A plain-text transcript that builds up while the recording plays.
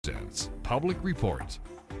presents Public Report,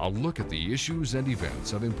 a look at the issues and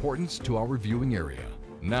events of importance to our viewing area.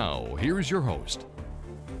 Now, here's your host.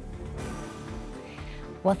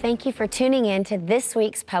 Well, thank you for tuning in to this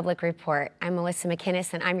week's Public Report. I'm Melissa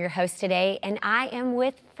McInnes, and I'm your host today, and I am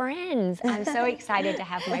with friends. I'm so excited to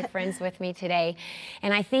have my friends with me today,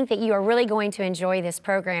 and I think that you are really going to enjoy this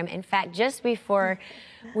program. In fact, just before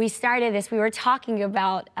we started this, we were talking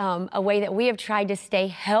about a way that we have tried to stay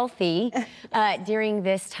healthy during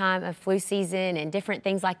this time of flu season and different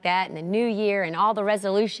things like that, and the new year and all the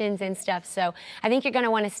resolutions and stuff. So I think you're going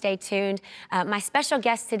to want to stay tuned. My special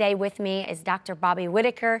guest today with me is Dr. Bobby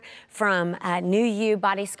Whitaker from New You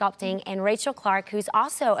Body Sculpting, and Rachel Clark, who's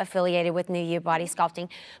also affiliated with New You Body Sculpting,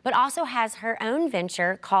 but also has her own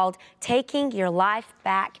venture called Taking Your Life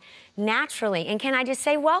Back Naturally. And can I just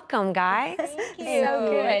say welcome, guys? Thank you. So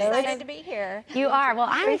good. Excited to be here. You are. Well,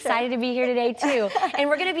 I'm excited to be here today, too. And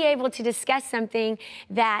we're going to be able to discuss something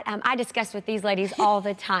that I discuss with these ladies all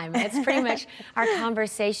the time. It's pretty much our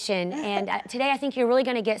conversation. And today I think you're really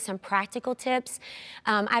going to get some practical tips.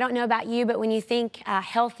 I don't know about you, but when you think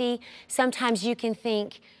healthy, sometimes you can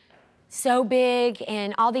think so big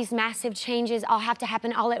and all these massive changes all have to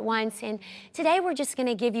happen all at once. And today we're just going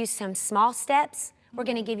to give you some small steps. We're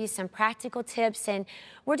going to give you some practical tips, and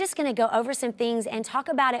we're just going to go over some things and talk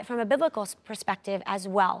about it from a biblical perspective as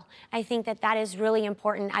well. I think that that is really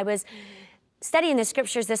important. I was studying the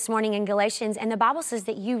scriptures this morning in Galatians, and the Bible says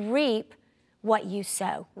that you reap what you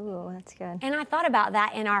sow. Ooh, that's good. And I thought about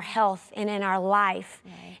that in our health and in our life,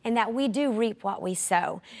 and that we do reap what we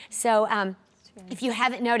sow. So if you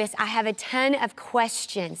haven't noticed, I have a ton of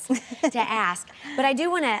questions to ask, but I do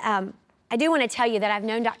want to tell you that I've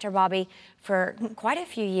known Dr. Bobby for quite a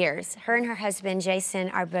few years. Her and her husband, Jason,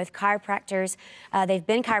 are both chiropractors. They've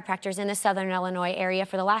been chiropractors in the Southern Illinois area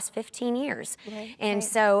for the last 15 years. And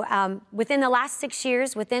so within the last 6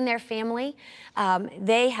 years, within their family,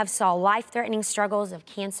 they have saw life-threatening struggles of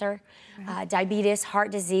cancer, diabetes,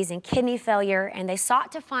 heart disease, and kidney failure, and they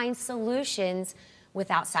sought to find solutions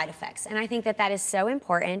without side effects. And I think that that is so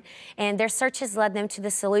important. And their search has led them to the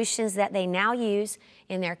solutions that they now use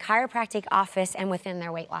in their chiropractic office and within their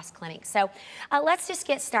weight loss clinic. So let's just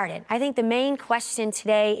get started. I think the main question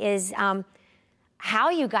today is how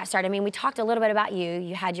you got started. I mean, we talked a little bit about you.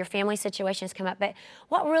 You had your family situations come up, but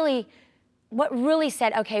what really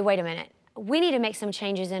said, okay, wait a minute, we need to make some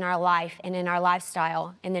changes in our life and in our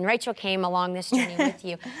lifestyle? And then Rachel came along this journey with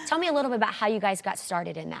you. Tell me a little bit about how you guys got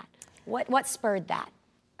started in that. What spurred that?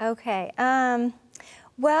 Okay.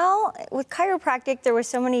 Well, with chiropractic, there were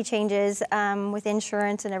so many changes with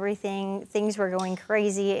insurance and everything. Things were going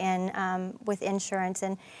crazy and with insurance,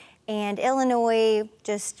 and Illinois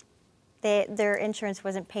just their insurance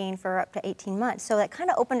wasn't paying for up to 18 months. So that kind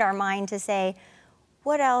of opened our mind to say,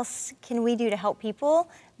 what else can we do to help people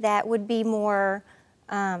that would be more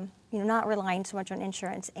not relying so much on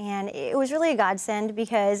insurance. And it was really a godsend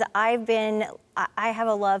because I have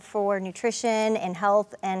a love for nutrition and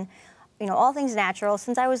health and, all things natural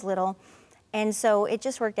since I was little. And so it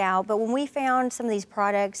just worked out. But when we found some of these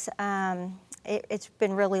products, it's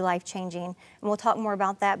been really life-changing. And we'll talk more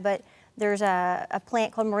about that. But there's a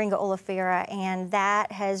plant called Moringa oleifera, and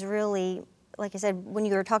that has really, like I said, when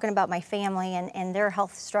you were talking about my family and their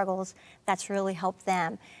health struggles, that's really helped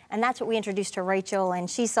them. And that's what we introduced to Rachel, and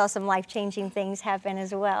she saw some life-changing things happen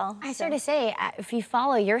as well. I started to say, if you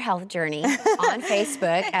follow your health journey on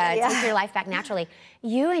Facebook, Take Your Life Back Naturally,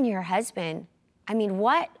 you and your husband, I mean,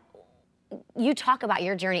 you talk about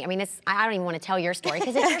your journey. I mean, I don't even want to tell your story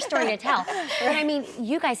because it's your story to tell. But I mean,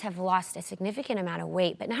 you guys have lost a significant amount of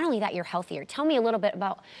weight, but not only that, you're healthier. Tell me a little bit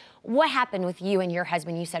about what happened with you and your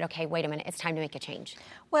husband. You said, okay, wait a minute, it's time to make a change.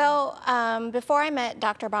 Well, before I met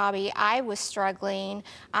Dr. Bobby, I was struggling.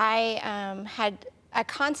 I had a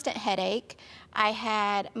constant headache. I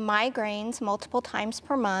had migraines multiple times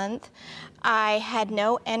per month. I had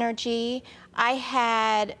no energy. I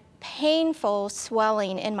had painful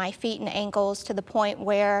swelling in my feet and ankles to the point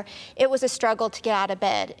where it was a struggle to get out of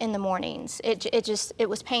bed in the mornings. It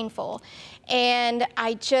was painful. And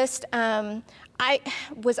I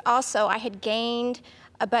had gained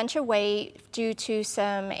a bunch of weight due to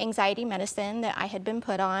some anxiety medicine that I had been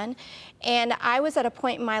put on. And I was at a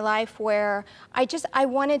point in my life where I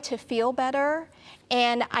wanted to feel better,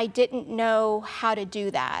 and I didn't know how to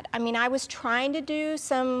do that. I mean, I was trying to do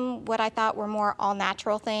what I thought were more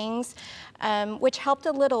all-natural things, which helped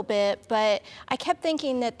a little bit, but I kept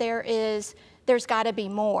thinking that there there's got to be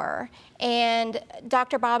more. And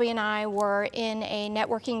Dr. Bobby and I were in a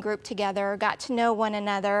networking group together, got to know one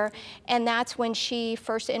another, and that's when she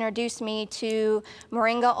first introduced me to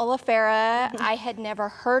Moringa oleifera. I had never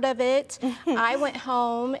heard of it. I went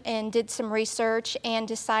home and did some research and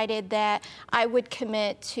decided that I would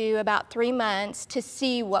commit to about 3 months to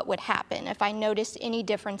see what would happen, if I noticed any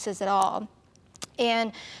differences at all.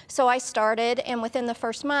 And so I started, and within the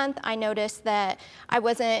first month, I noticed that I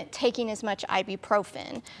wasn't taking as much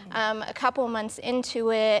ibuprofen. A couple of months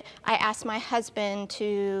into it, I asked my husband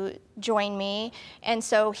to join me, and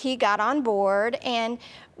so he got on board, and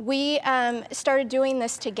we started doing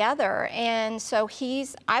this together. And so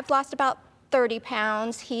I've lost about 30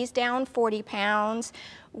 pounds, he's down 40 pounds.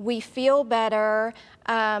 We feel better.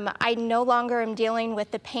 I no longer am dealing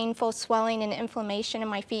with the painful swelling and inflammation in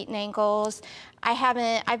my feet and ankles.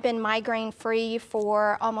 I've been migraine free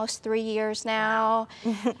for almost 3 years now.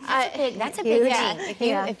 That's a big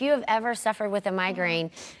thing. If you have ever suffered with a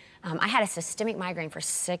migraine, I had a systemic migraine for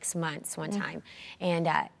 6 months one time, and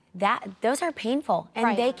those are painful,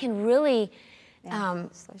 and they can really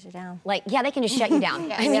slows you down. They can just shut you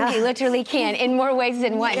down. I mean, they literally can in more ways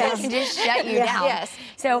than one. They can just shut you down. Yes.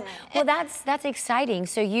 So, well, that's exciting.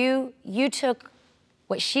 So you took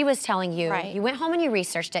what she was telling you. Right. You went home and you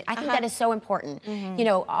researched it. I think that is so important. You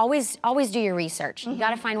know, always do your research. You got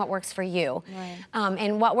to find what works for you. Right.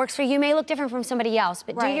 And what works for you may look different from somebody else,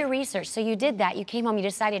 but do your research. So you did that. You came home. You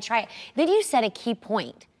decided to try it. Then you said a key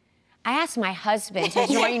point. I asked my husband to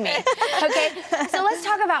join me, okay? So let's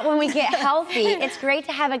talk about when we get healthy. It's great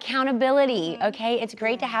to have accountability, okay? It's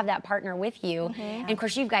great to have that partner with you. And of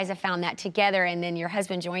course, you guys have found that together, and then your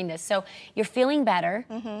husband joined us. So you're feeling better.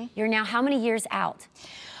 You're now how many years out?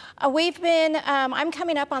 We've been, I'm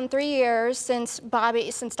coming up on 3 years since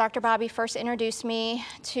Dr. Bobby first introduced me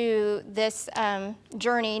to this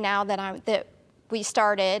journey now that we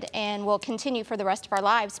started and will continue for the rest of our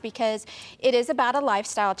lives, because it is about a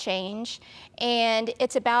lifestyle change, and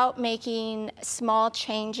it's about making small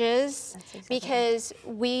changes. Because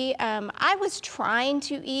I was trying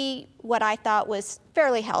to eat what I thought was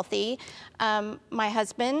fairly healthy. My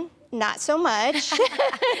husband, not so much.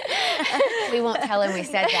 We won't tell him we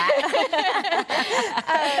said that.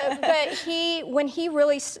 But when he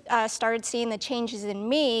really started seeing the changes in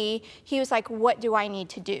me, he was like, what do I need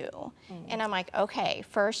to do? And I'm like, okay,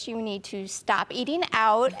 first you need to stop eating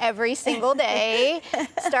out every single day,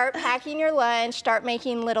 start packing your lunch, start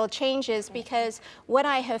making little changes, because what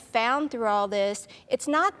I have found through all this, it's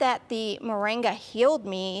not that the Moringa healed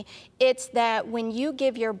me, it's that when you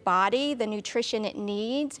give your body the nutrition it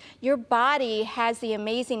needs, your body has the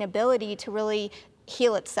amazing ability to really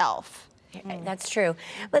heal itself. That's true.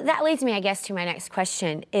 But that leads me, I guess, to my next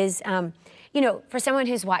question is, you know, for someone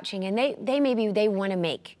who's watching and they want to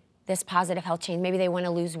make this positive health change, maybe they want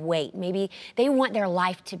to lose weight, maybe they want their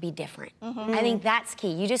life to be different. I think that's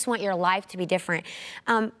key. You just want your life to be different.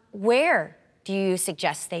 Where do you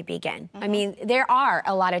suggest they begin? I mean, there are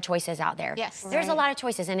a lot of choices out there. Yes. There's a lot of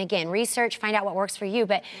choices. And again, research, find out what works for you.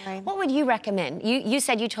 But what would you recommend? You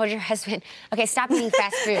said you told your husband, okay, stop eating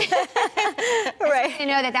fast food. Right. You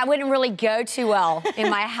know, that wouldn't really go too well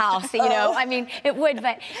in my house, you know. I mean, it would,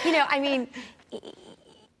 but, you know, I mean,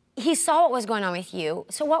 he saw what was going on with you.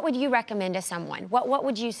 So what would you recommend to someone? What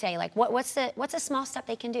would you say? Like, what's a small step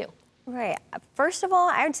they can do? Right. First of all,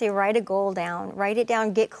 I would say write a goal down. Write it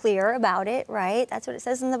down, get clear about it, right? That's what it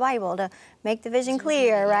says in the Bible, to make the vision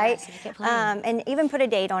clear, right? And even put a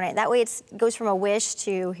date on it. That way it goes from a wish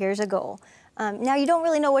to here's a goal. Now, you don't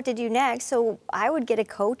really know what to do next, so I would get a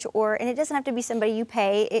coach, and it doesn't have to be somebody you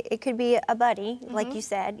pay. It could be a buddy, like you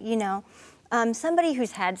said, you know. Somebody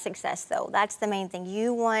who's had success, though. That's the main thing.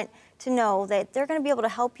 You want to know that they're going to be able to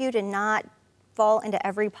help you to not fall into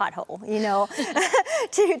every pothole, you know,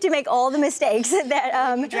 to make all the mistakes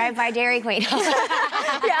that Drive by Dairy Queen.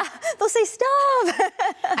 yeah, they'll say stop.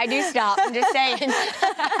 I do stop. I'm just saying.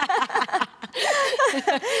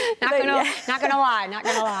 Not gonna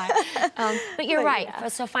lie. But you're right. Yeah.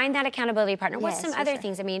 So find that accountability partner. What's some other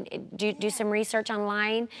things? I mean, do some research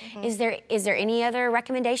online. Is there any other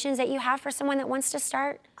recommendations that you have for someone that wants to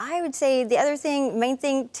start? I would say the other thing, main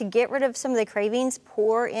thing, to get rid of some of the cravings,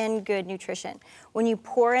 pour in good nutrition. When you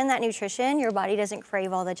pour in that nutrition, your body doesn't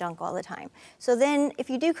crave all the junk all the time. So then if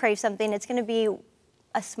you do crave something, it's gonna be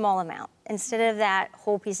a small amount. Instead of that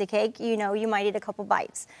whole piece of cake, you know, you might eat a couple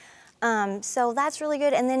bites. So that's really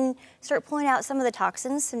good. And then start pulling out some of the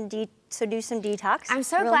toxins, so do some detox. I'm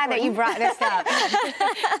so glad that you brought this up.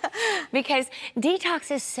 Because detox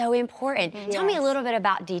is so important. Tell me a little bit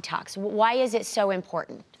about detox. Why is it so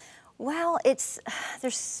important? Well,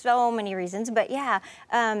 there's so many reasons, but yeah,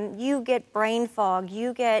 you get brain fog,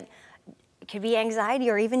 it could be anxiety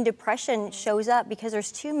or even depression shows up because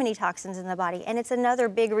there's too many toxins in the body. And it's another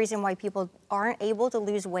big reason why people aren't able to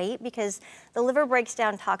lose weight, because the liver breaks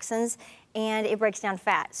down toxins and it breaks down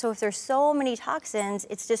fat. So if there's so many toxins,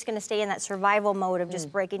 it's just gonna stay in that survival mode of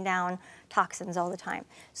just breaking down toxins all the time.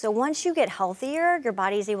 So once you get healthier, your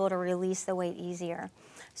body's able to release the weight easier.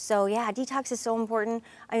 So yeah, detox is so important.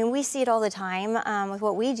 I mean, we see it all the time with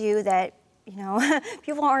what we do, that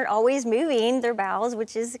people aren't always moving their bowels,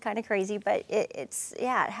 which is kind of crazy, but it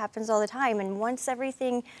happens all the time. And once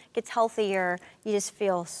everything gets healthier, you just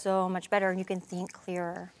feel so much better and you can think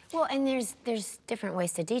clearer. Well, and there's different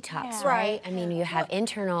ways to detox, Yeah. right? I mean, you have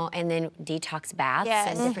internal and then detox baths Yes.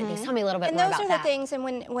 and different things. Tell me a little bit more about that. And those are the things,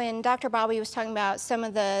 and when Dr. Bobby was talking about some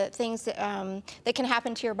of the things that can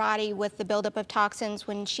happen to your body with the buildup of toxins,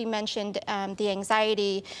 when she mentioned the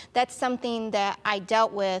anxiety, that's something that I have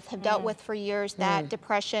dealt with for years, that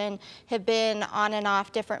depression, have been on and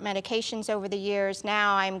off different medications over the years.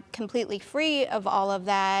 Now I'm completely free of all of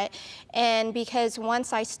that. And because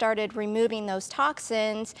once I started removing those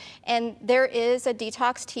toxins, and there is a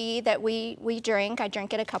detox tea that we drink. I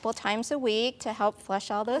drink it a couple times a week to help flush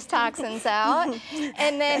all those toxins out.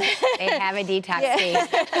 And then they have a detox tea.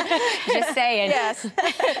 Just saying. Yes.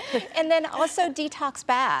 And then also detox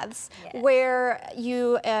baths, where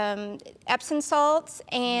you Epsom salts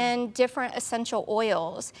and different essential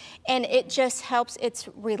oils, and it just helps. It's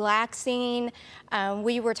relaxing.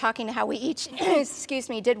 We were talking how we each, excuse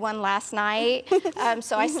me, did one last night.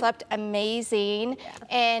 So I slept amazing.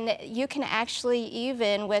 And you can actually,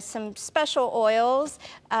 even with some special oils,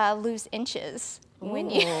 lose inches. When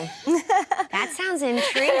you That sounds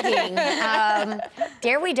intriguing.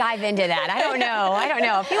 Dare we dive into that? I don't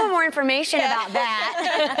know. If you want more information about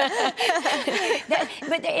that.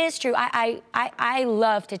 But it is true. I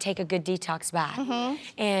love to take a good detox bath.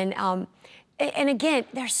 And again,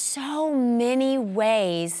 there's so many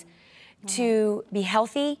ways to be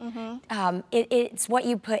healthy. It's what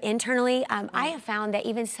you put internally. I have found that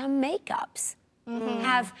even some makeups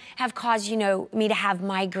have caused, me to have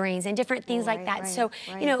migraines and different things like that. So,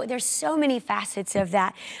 there's so many facets of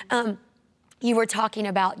that. You were talking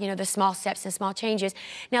about, the small steps and small changes.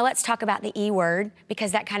 Now let's talk about the E word,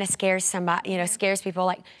 because that kind of scares somebody, scares people,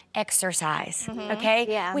 like exercise, okay?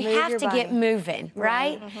 Yeah, we move have your to body. get moving,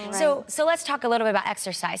 right? So let's talk a little bit about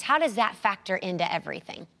exercise. How does that factor into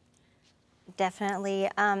everything? Definitely.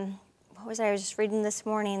 I was just reading this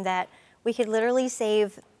morning that we could literally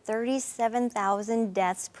save 37,000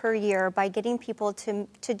 deaths per year by getting people to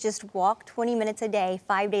just walk 20 minutes a day,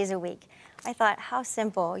 5 days a week. I thought, how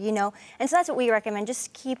simple, And so that's what we recommend.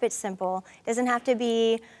 Just keep it simple. It doesn't have to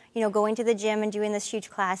be, going to the gym and doing this huge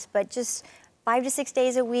class, but just 5 to 6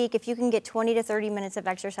 days a week, if you can get 20 to 30 minutes of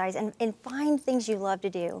exercise, and find things you love to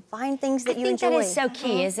do. Find things that you enjoy. I think that is so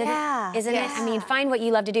key, isn't it? Isn't it? I mean, find what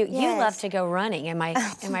you love to do. You love to go running, am I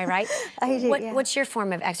right? I do, What's your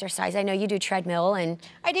form of exercise? I know you do treadmill and...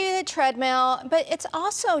 I do the treadmill, but it's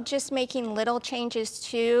also just making little changes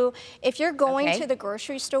too. If you're going to the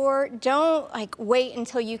grocery store, don't wait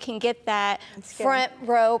until you can get that front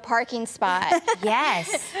row parking spot.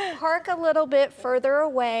 Yes. Park a little bit further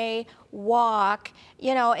away, walk.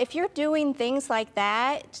 If you're doing things like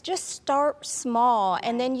that, just start small,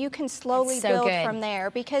 and then you can slowly build from there.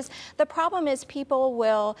 Because the problem is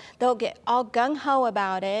they'll get all gung-ho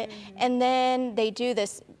about it, and then they do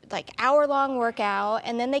this hour-long workout,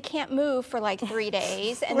 and then they can't move for 3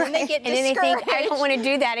 days, and then they get discouraged. And then they think, I don't want to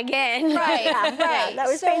do that again. Right. Yeah, that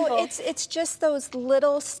was painful. It's just those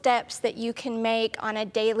little steps that you can make on a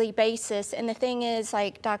daily basis. And the thing is,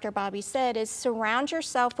 like Dr. Bobby said, is surround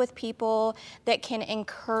yourself with people that can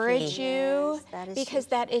encourage you, because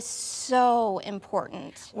that is so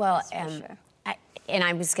important. Well, and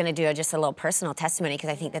I was going to do just a little personal testimony, because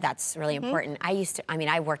I think that that's really important.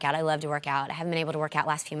 I work out. I love to work out. I haven't been able to work out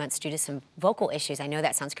last few months due to some vocal issues. I know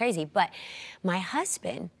that sounds crazy, but my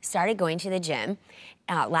husband started going to the gym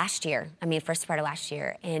last year, first part of last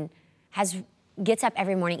year, and gets up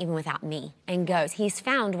every morning even without me and goes. He's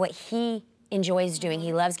found what he enjoys doing.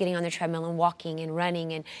 He loves getting on the treadmill and walking and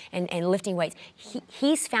running and lifting weights.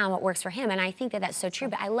 He's found what works for him, and I think that that's so true.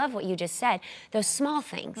 But I love what you just said, those small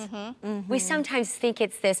things. We sometimes think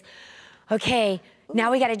it's this, okay,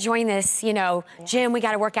 now we got to join this, gym. We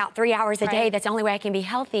got to work out 3 hours a day. That's the only way I can be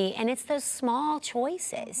healthy. And it's those small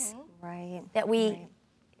choices that we,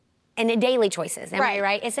 and the daily choices. Am I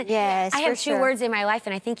right? Yes, I have two words in my life,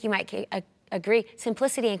 and I think you might agree.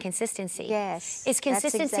 Simplicity and consistency. Yes. Is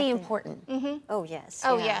consistency exactly important? Oh, yes.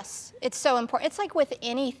 Oh, yeah. yes. It's so important. It's like with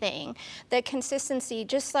anything, the consistency,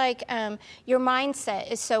 just like your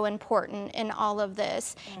mindset is so important in all of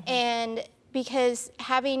this. And because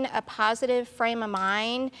having a positive frame of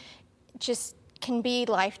mind just can be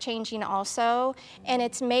life-changing also, and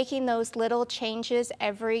it's making those little changes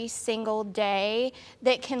every single day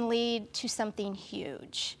that can lead to something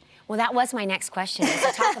huge. Well, that was my next question, is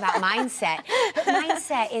to talk about mindset.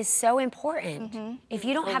 Mindset is so important. If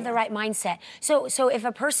you don't have the right mindset. So if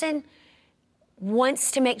a person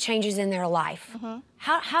wants to make changes in their life,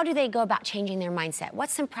 how do they go about changing their mindset?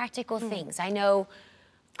 What's some practical things? I know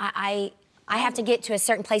I have to get to a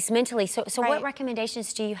certain place mentally, so what Right.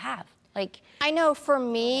 recommendations do you have? Like, I know for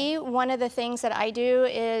me, one of the things that I do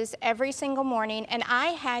is every single morning, and I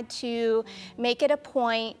had to make it a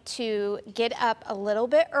point to get up a little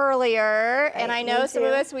bit earlier. And I know some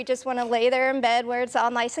of us, we just want to lay there in bed where it's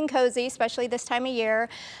all nice and cozy, especially this time of year.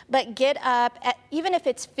 But get up, even if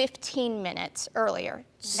it's 15 minutes earlier.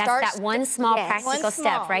 that's that one small practical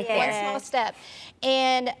step right there. One small step.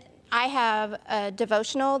 And I have a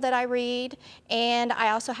devotional that I read, and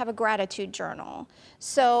I also have a gratitude journal.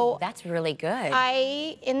 So That's really good.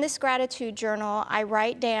 in this gratitude journal, I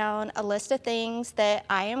write down a list of things that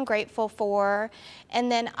I am grateful for, and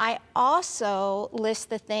then I also list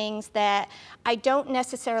the things that I don't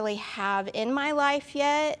necessarily have in my life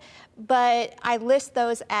yet, but I list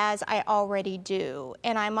those as I already do,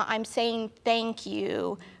 and I'm saying thank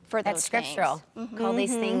you for those That's scriptural. Call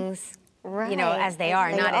these things, you know, as they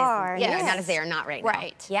Right. are, They not are, as yes. not as they are not right now.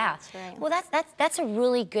 Right. Yeah. That's right. Well, that's a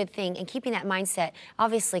really good thing, and keeping that mindset.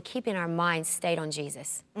 Obviously, keeping our minds stayed on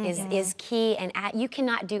Jesus is key. And you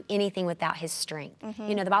cannot do anything without His strength.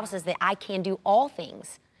 You know, the Bible says that I can do all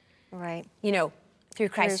things. Right. You know, through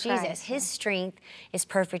Christ Through Jesus. Christ, His strength is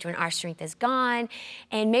perfect when our strength is gone.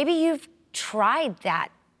 And maybe you've tried that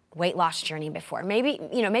weight loss journey before. Maybe,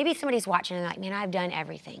 you know, maybe somebody's watching and like, man, I've done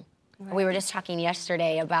everything. Right. We were just talking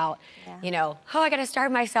yesterday about, you know, oh, I got to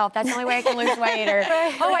starve myself. That's the only way I can lose weight. Or,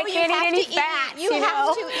 oh, I can't eat any fat. You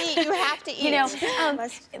have to eat. You have to eat. You know,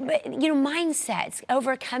 but, you know, mindsets,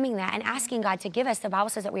 overcoming that and asking God to give us. The Bible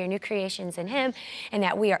says that we are new creations in Him and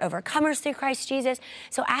that we are overcomers through Christ Jesus.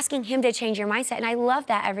 So asking Him to change your mindset. And I love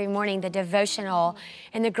that every morning, the devotional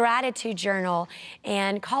and the gratitude journal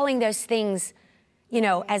and calling those things, you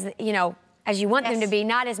know, as you want them to be,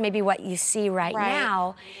 not as maybe what you see right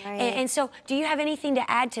now. Right. And so do you have anything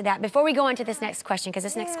to add to that before we go on to this next question? Because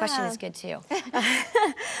this next question is good too.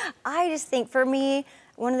 I just think for me,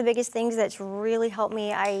 one of the biggest things that's really helped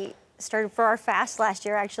me, I started for our fast last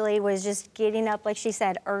year actually, was just getting up, like she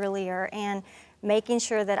said, earlier and making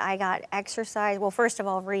sure that I got exercise. Well, first of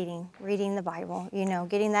all, reading the Bible, you know,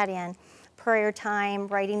 getting that in. Prayer time,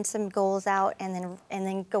 writing some goals out, and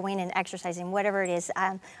then going and exercising, whatever it is.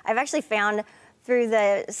 I've actually found through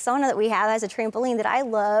the sauna that we have as a trampoline that I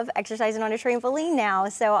love exercising on a trampoline now,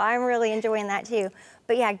 so I'm really enjoying that too.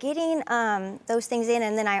 But yeah, getting those things in,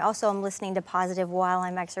 and then I also am listening to positive while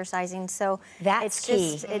I'm exercising. So That's it's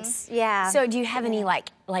key. just, it's yeah. So do you have any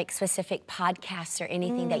like specific podcasts or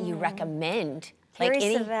anything that you recommend? Terry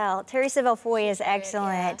Savelle Foy is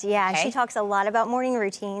excellent. Yeah, Okay. she talks a lot about morning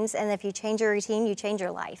routines, and if you change your routine, you change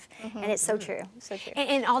your life. And it's so true, so true.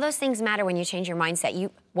 And all those things matter when you change your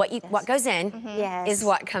mindset. What goes in Yes. is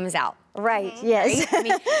what comes out. Right, yes. I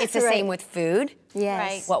mean, it's the same with food. Yes.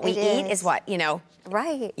 Right. What we it eat is what, you know,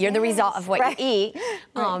 Right. you're the result of what Right. you eat.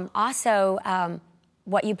 Also,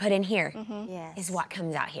 what you put in here Yes. is what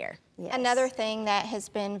comes out here. Yes. Another thing that has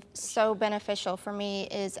been so beneficial for me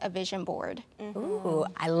is a vision board. Ooh,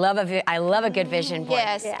 I love a good vision board.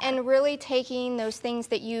 Yes, and really taking those things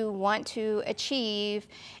that you want to achieve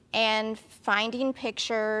and finding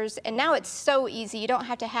pictures. And now it's so easy. You don't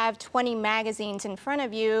have to have 20 magazines in front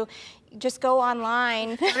of you. Just go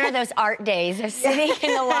online. What are those art days of sitting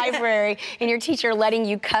in the library and your teacher letting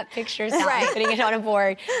you cut pictures out and putting it on a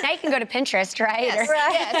board? Now you can go to Pinterest, right? Yes,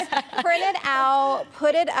 yes. Print it out,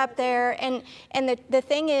 put it up there, and the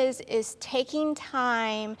thing is taking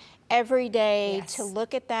time every day to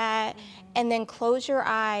look at that, and then close your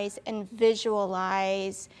eyes and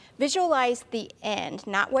visualize the end,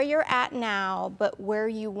 not where you're at now, but where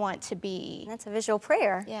you want to be. That's a visual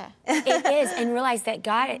prayer. Yeah. It is, and realize that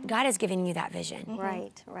God has given you that vision.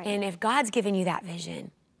 Right, right. And if God's given you that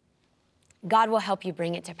vision, God will help you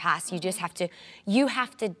bring it to pass. You just have to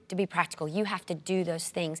be practical. You have to do those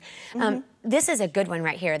things. This is a good one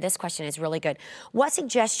right here. This question is really good. What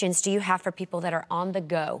suggestions do you have for people that are on the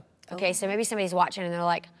go? Okay, so maybe somebody's watching and they're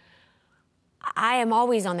like, I am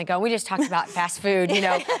always on the go. We just talked about fast food, you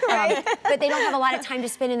know, but they don't have a lot of time to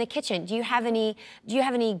spend in the kitchen. Do you have any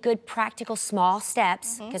good practical small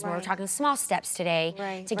steps? Because we're talking small steps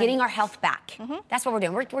today to getting our health back. That's what we're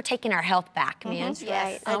doing. We're taking our health back, man.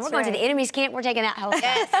 Yes, we're going to the enemy's camp. We're taking that health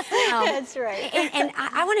back. That's right. And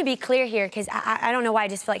I want to be clear here, because I don't know why I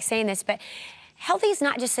just feel like saying this, but healthy is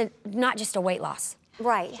not just a weight loss.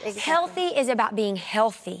 Right. Exactly. Healthy is about being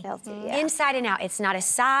healthy. Healthy, yeah. Inside and out. It's not a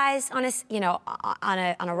size on a,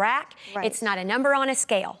 on a rack. Right. It's not a number on a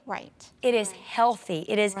scale. Right. It is healthy.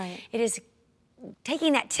 It is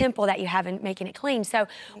taking that temple that you have and making it clean. So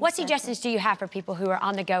what suggestions do you have for people who are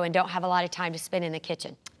on the go and don't have a lot of time to spend in the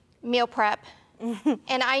kitchen? Meal prep.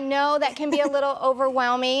 And I know that can be a little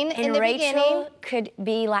overwhelming in the beginning. Rachel could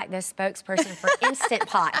be like the spokesperson for Instant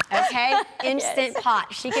Pot, okay? Instant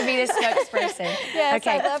Pot. She could be the spokesperson. Yes,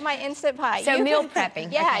 okay. I love my Instant Pot. So meal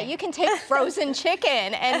prepping. Yeah, okay. you can take frozen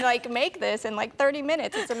chicken and like make this in like 30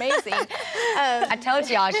 minutes. It's amazing. I told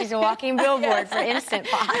y'all, she's a walking billboard for Instant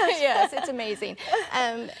Pot. Yes, it's amazing.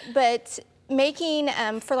 But making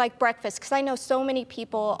for like breakfast, because I know so many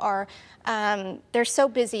people are, they're so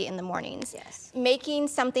busy in the mornings. Yes. Making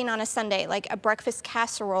something on a Sunday, like a breakfast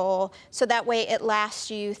casserole, so that way it lasts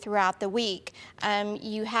you throughout the week.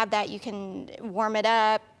 You have that, you can warm it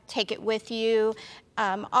up, take it with you.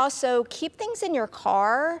 Also, keep things in your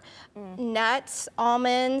car, nuts,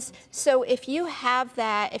 almonds. So if you have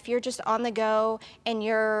that, if you're just on the go and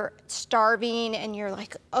you're starving and you're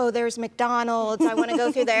like, oh, there's McDonald's, I want to go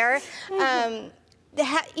through there,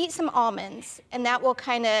 eat some almonds, and that will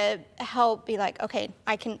kind of help be like, okay,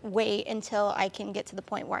 I can wait until I can get to the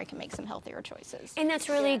point where I can make some healthier choices. And that's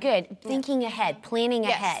really good. Thinking ahead, planning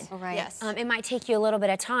ahead. Right. Yes. It might take you a little bit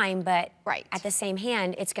of time, but Right. at the same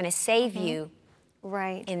hand, it's going to save you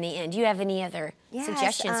Right. in the end. Do you have any other Yes,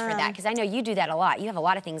 suggestions for that? Because I know you do that a lot. You have a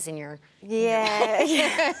lot of things in your... Yeah,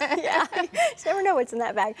 yeah. You never know what's in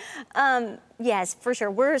that bag. Yes, for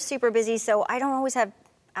sure. We're super busy, so I don't always have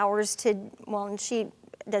hours to, well, and she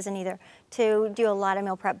doesn't either, to do a lot of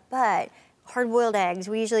meal prep. But hard-boiled eggs,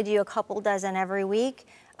 we usually do a couple dozen every week.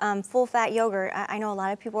 Full-fat yogurt, I know a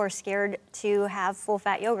lot of people are scared to have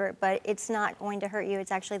full-fat yogurt, but it's not going to hurt you.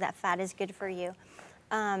 It's actually, that fat is good for you.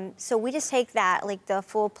 So we just take that, like the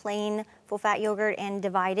plain full-fat yogurt, and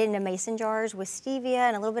divide it into mason jars with stevia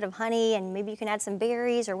and a little bit of honey, and maybe you can add some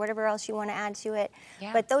berries or whatever else you want to add to it.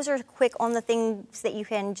 Yeah. But those are quick on the things that you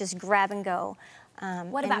can just grab and go.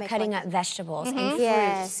 What about cutting up vegetables and fruits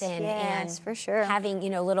Yes, and yes, for sure. having,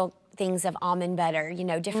 little things of almond butter,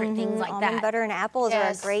 different things like Almond that? butter and apples are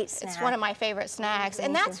a great snack. It's one of my favorite snacks.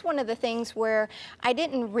 And that's one of the things where I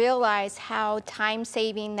didn't realize how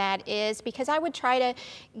time-saving that is, because I would try to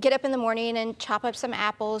get up in the morning and chop up some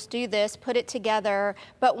apples, do this, put it together.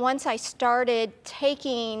 But once I started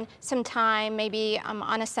taking some time, maybe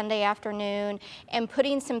on a Sunday afternoon, and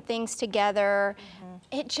putting some things together,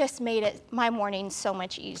 it just made my morning so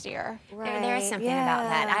much easier. Right. There is something about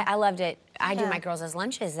that. I loved it. I do my girls as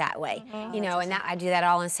lunches that way, and I do that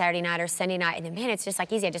all on Saturday night or Sunday night, and then, man, it's just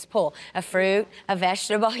like easy. I just pull a fruit, a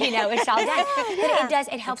vegetable, it's all done.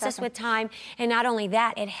 But it helps us with time, and not only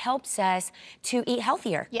that, it helps us to eat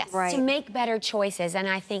healthier. Yes. Right. To make better choices, and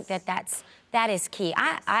I think that is key.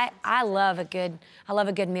 I love a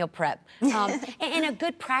good meal prep. And a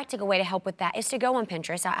good practical way to help with that is to go on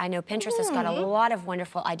Pinterest. I know Pinterest has got a lot of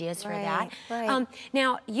wonderful ideas for that. Right.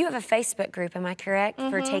 Now, you have a Facebook group, am I correct,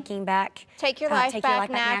 for taking back... Take Your Life Back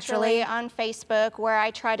Naturally on Facebook, where I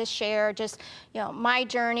try to share just, my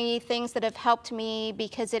journey, things that have helped me,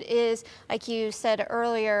 because it is, like you said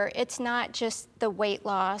earlier, it's not just the weight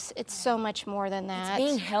loss, it's so much more than that. It's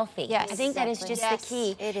being healthy. Yes. I think that is just the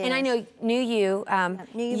key. It And I is. know you guys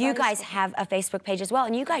Buddies. have a Facebook page as well,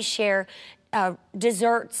 and you guys share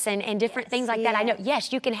desserts and different things like that. I know,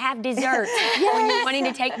 yes, you can have desserts when you're wanting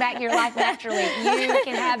to take back your life naturally. You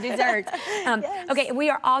can have desserts. Okay, we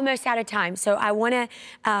are almost out of time, so I want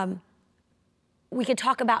to, we could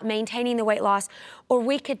talk about maintaining the weight loss, or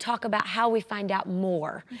we could talk about how we find out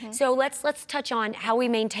more. So let's touch on how we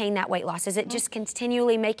maintain that weight loss. Is it just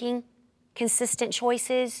continually making consistent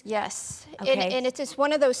choices? Yes, Okay. and it's just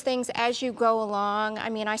one of those things as you go along. I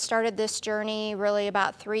mean, I started this journey really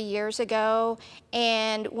about 3 years ago,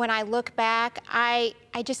 and when I look back, I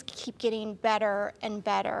just keep getting better and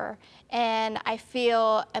better, and I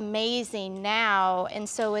feel amazing now. And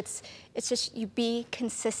so it's just, you be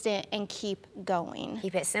consistent and keep going.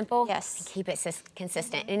 Keep it simple. Yes. And keep it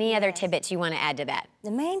consistent. Any other tidbits you want to add to that?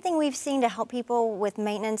 The main thing we've seen to help people with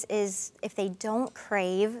maintenance is if they don't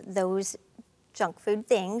crave those junk food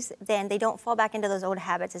things, then they don't fall back into those old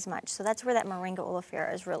habits as much. So that's where that Moringa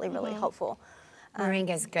oleifera is really, really helpful.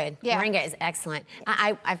 Moringa is good. Yeah. Moringa is excellent.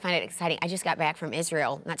 I find it exciting. I just got back from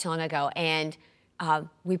Israel not too long ago, and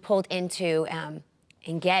we pulled into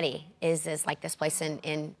En Gedi, is this place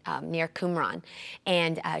in near Qumran,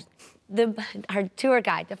 and our tour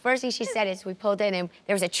guide, the first thing she said is we pulled in and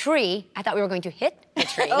there was a tree. I thought we were going to hit the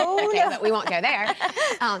tree. But we won't go there.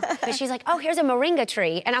 But she's like, oh, here's a moringa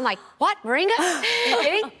tree. And I'm like, what, moringa? Are you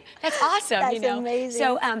kidding? That's awesome. That's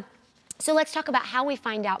amazing. So let's talk about how we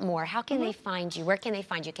find out more. How can they find you? Where can they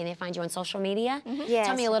find you? Can they find you on social media? Yes.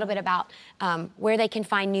 Tell me a little bit about where they can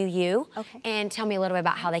find New You. Okay. And tell me a little bit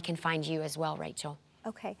about how they can find you as well, Rachel.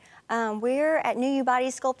 Okay. We're at New You Body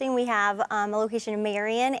Sculpting. We have a location in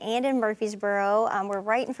Marion and in Murfreesboro. We're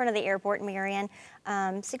right in front of the airport in Marion.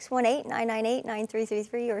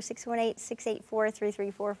 618-998-9333 or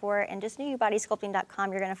 618-684-3344. And just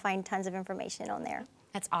newyoubodysculpting.com. You're going to find tons of information on there.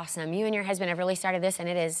 That's awesome. You and your husband have really started this, and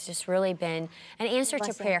it has just really been an answer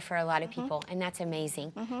to prayer for a lot of people, and that's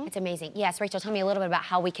amazing. It's amazing. Yes, Rachel, tell me a little bit about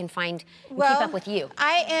how we can find and keep up with you.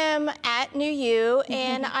 I am at New You,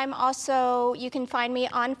 and I'm also, you can find me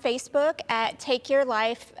on Facebook at Take Your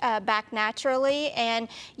Life Back Naturally, and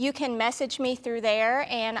you can message me through there,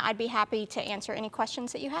 and I'd be happy to answer any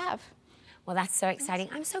questions that you have. Well, that's so exciting.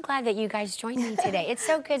 I'm so glad that you guys joined me today. It's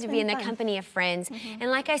so good to be in the company of friends. And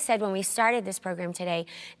like I said when we started this program today,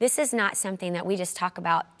 this is not something that we just talk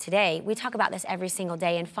about today. We talk about this every single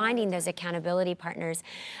day, and finding those accountability partners.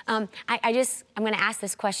 I'm going to ask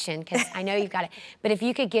this question because I know you've got it, but if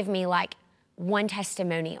you could give me like one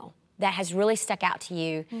testimonial that has really stuck out to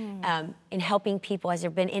you in helping people. Has there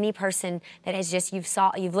been any person that has just,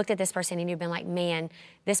 you've looked at this person and you've been like, man,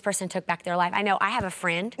 this person took back their life? I know I have a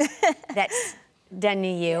friend that's done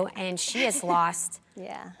New You, and she has lost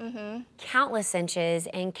countless inches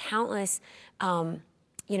and countless,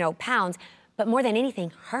 pounds, but more than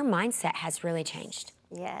anything, her mindset has really changed.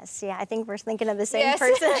 Yes, yeah, I think we're thinking of the same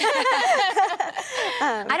person.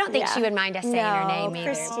 I don't think she would mind us saying her name either.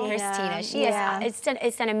 Christina. She is,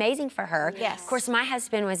 it's done amazing for her. Yes. Of course, my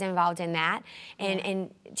husband was involved in that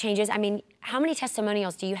and changes. I mean, how many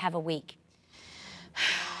testimonials do you have a week?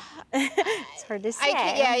 It's hard to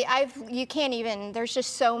say. You can't even, there's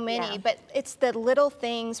just so many, but it's the little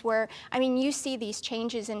things where, I mean, you see these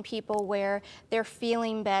changes in people where they're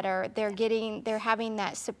feeling better, they're having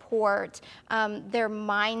that support, their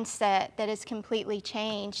mindset that is completely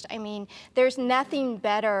changed. I mean, there's nothing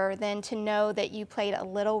better than to know that you played a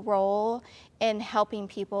little role in helping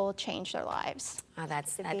people change their lives. Oh,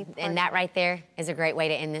 and that right there is a great way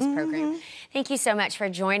to end this program. Thank you so much for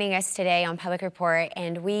joining us today on Public Report,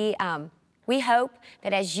 and we hope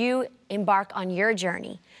that as you embark on your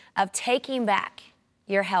journey of taking back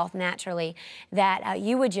your health naturally, that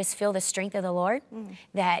you would just feel the strength of the Lord,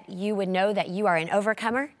 that you would know that you are an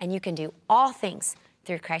overcomer and you can do all things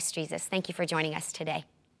through Christ Jesus. Thank you for joining us today.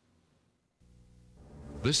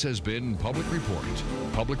 This has been Public Report.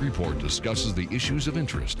 Public Report discusses the issues of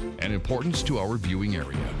interest and importance to our viewing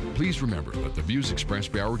area. Please remember that the views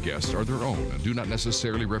expressed by our guests are their own and do not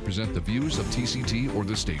necessarily represent the views of TCT or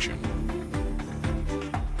the station.